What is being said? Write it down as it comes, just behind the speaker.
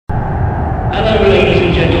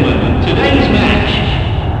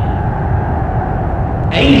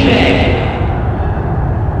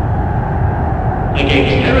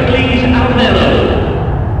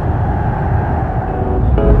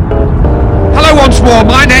once more.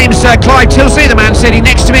 My name's Clive Tilsley. The man sitting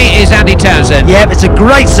next to me is Andy Townsend. Yeah, it's a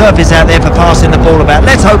great surface out there for passing the ball about.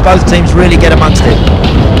 Let's hope both teams really get amongst it.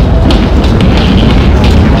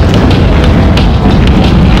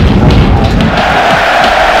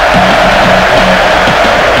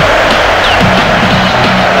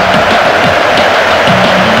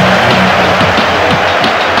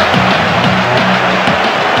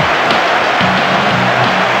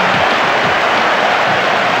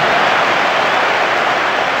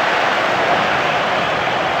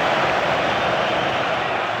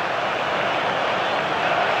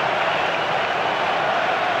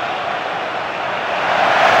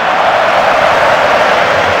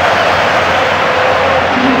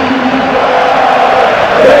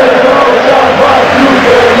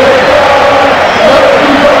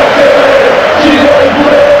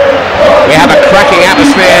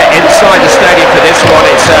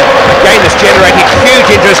 Generating huge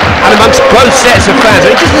interest and amongst both sets of fans. I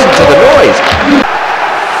mean, just listen to the noise.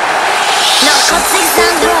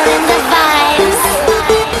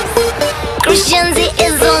 Christians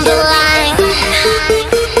is on the line.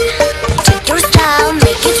 Check your style,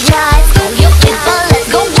 make it right. Call your people, let's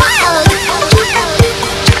go wild.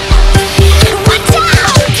 Watch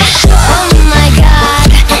out! Oh my God,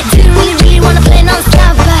 do you really wanna play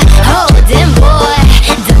non-stop? Oh damn boy,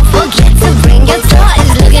 don't forget to bring your toys.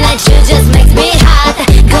 Looking at you just makes me hot.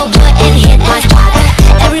 Go boy and hit my spot.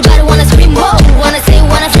 Everybody wanna scream, whoa, wanna say,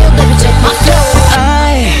 wanna feel, baby check my flow.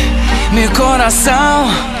 Ai, meu coração,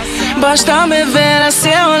 basta me ver esse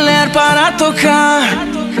olhar para tocar.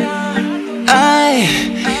 Ai,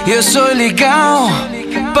 eu sou legal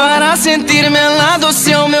para sentir-me lá do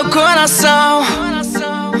seu meu coração.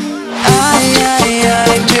 Ai, ai,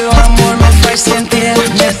 ai, teu amor me faz sentir,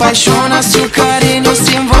 me apaixona seu carinho,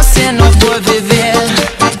 sem você não vou viver.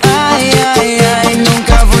 Ai, ai, ai,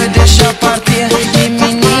 nunca vou deixar partir. E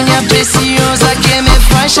menina preciosa que me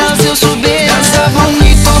faz ao seu subir. Dança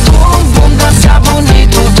bonito, bum, bum, dança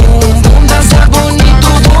bonito, bum, bum, dança bonito,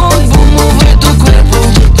 bum, bum, move tu cuerpo.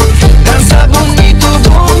 Dança bonito,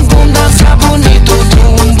 bum, bum, dança bonito,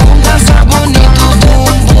 bum, bum, dança bonito, bum,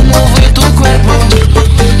 bum, move tu cuerpo.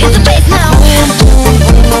 Hit the bass now. Bum, bum,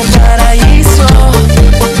 bum, no paraíso.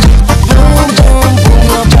 Bum, bum, bum,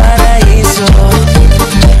 no paraíso.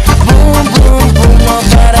 Bum, bum, bum, no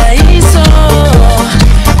paraíso.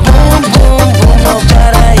 Bum, bum, bum, no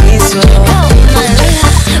paraíso.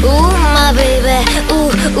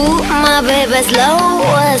 Ooh, my baby,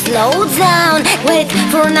 slow down. Wait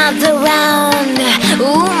for another round.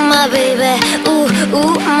 Ooh, my baby,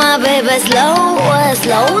 slow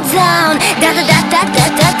down. Da da da da da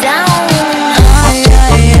da down. Ai,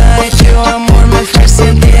 ai, ai, teu amor me faz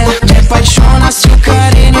sentir, me apaixona seu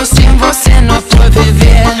carinho, sem você não vou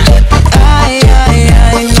viver. Ai, ai,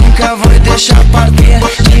 ai, nunca vou deixar partir.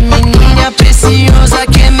 E menina preciosa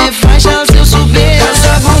que me faz ao seu subir.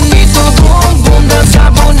 Dança bonito, bum, bum,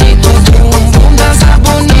 dança bonito, bum, bum, dança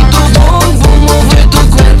bonito, bum, bum, move tu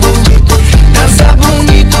cuerpo. Dança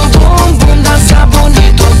bonito, bum, bum, dança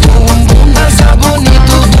bonito, bum, bum, dança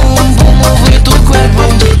bonito, bum, bum, move tu cuerpo.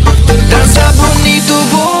 Dança bonito,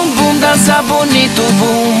 bum, bum, dança bonito,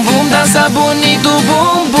 bum, bum, dança bonito,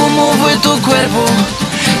 bum, bum, move tu cuerpo.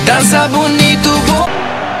 Dança bonito, bum.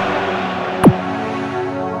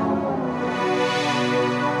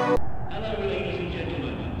 Hello, ladies and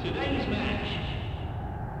gentlemen. Today's match,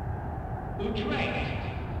 Utrecht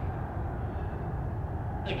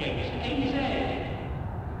against AZ.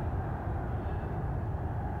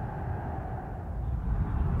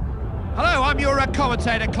 Hello, I'm your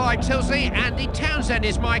commentator, Clive Tilsley. Andy Townsend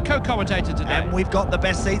is my co-commentator today. And we've got the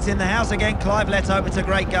best seats in the house again, Clive. Let's hope it's a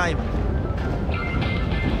great game.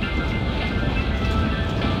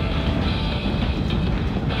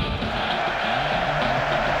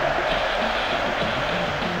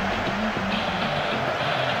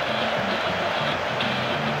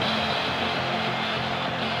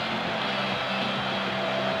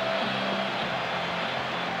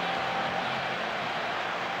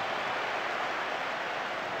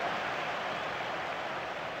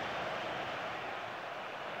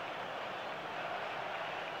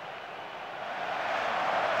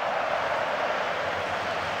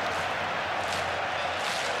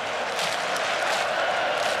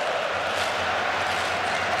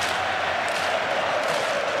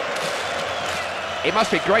 It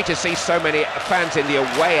must be great to see so many fans in the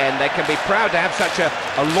away end. They can be proud to have such a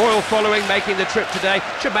loyal following making the trip today.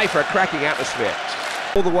 Should make for a cracking atmosphere.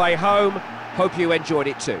 All the way home, hope you enjoyed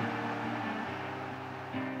it too.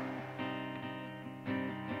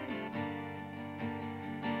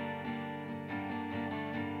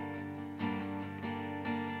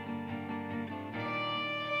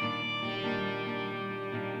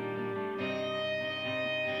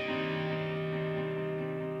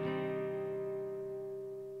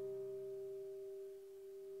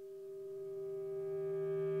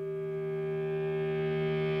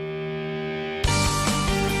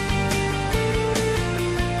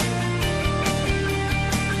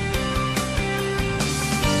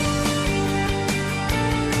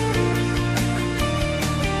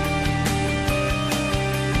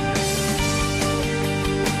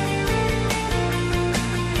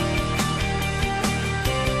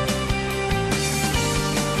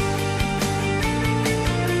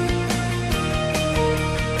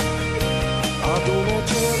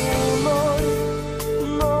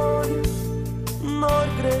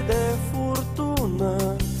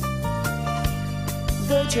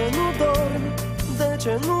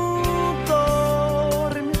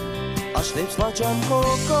 Facem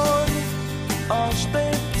cocori,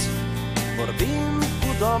 aștept, vorbim cu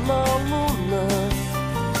doamna lună.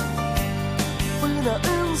 Până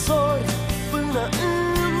în zori, până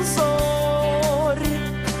în zori.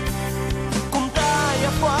 Cum taie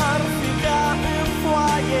foarfica în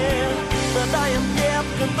foaie, mă dai în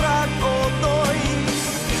piept când trag o doi.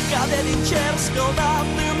 Cade din cer scăldat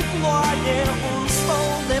în ploaie un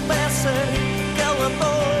stol de pesări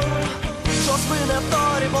călător. Jos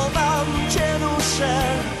vânători, boldan cenușă,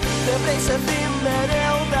 te vrei să fim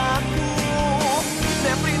mereu de-acum.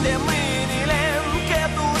 Ne prinde mâinile în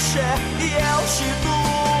cătușă, eu și tu.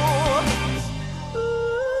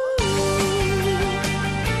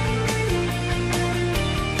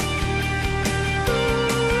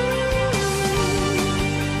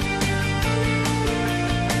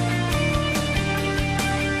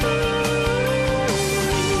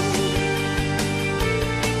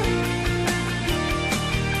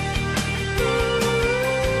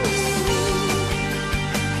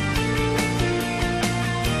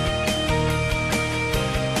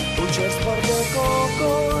 Cer spor de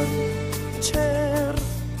cocor, cer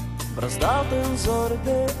brăzdat în zori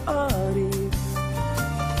de aripi.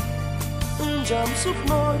 În geam sub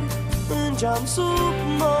nori, în geam sub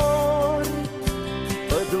nori.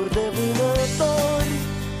 Păduri de vânători,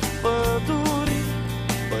 păduri,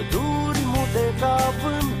 păduri mute ca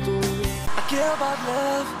vântul. I care about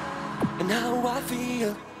love and how I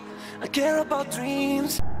feel. I care about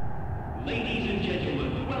dreams. Ladies and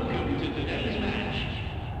gentlemen, welcome to today's match.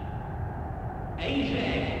 AZ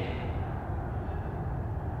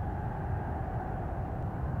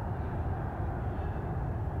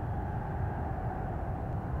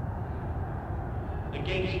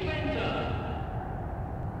against Twente.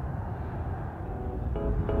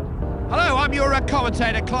 Hello, I'm your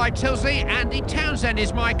commentator, Clive Tilsley. Andy Townsend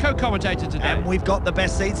is my co-commentator today. And we've got the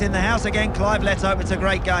best seats in the house again, Clive. Let's hope it's a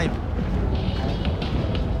great game.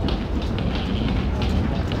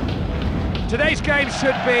 Today's game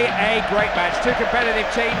should be a great match. Two competitive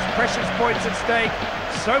teams, precious points at stake.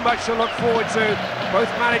 So much to look forward to.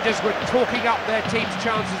 Both managers were talking up their team's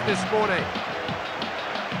chances this morning.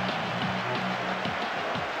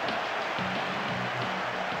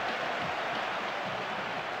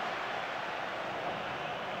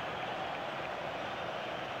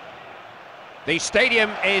 The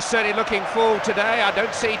stadium is certainly looking full today. I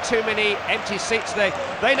don't see too many empty seats.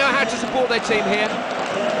 They know how to support their team here.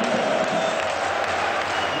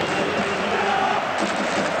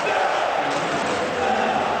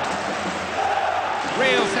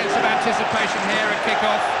 Real sense of anticipation here at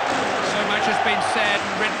kick-off. So much has been said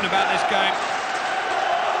and written about this game.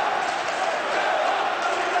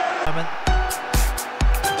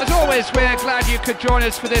 As always, we're glad you could join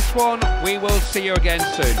us for this one. We will see you again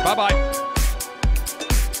soon. Bye-bye.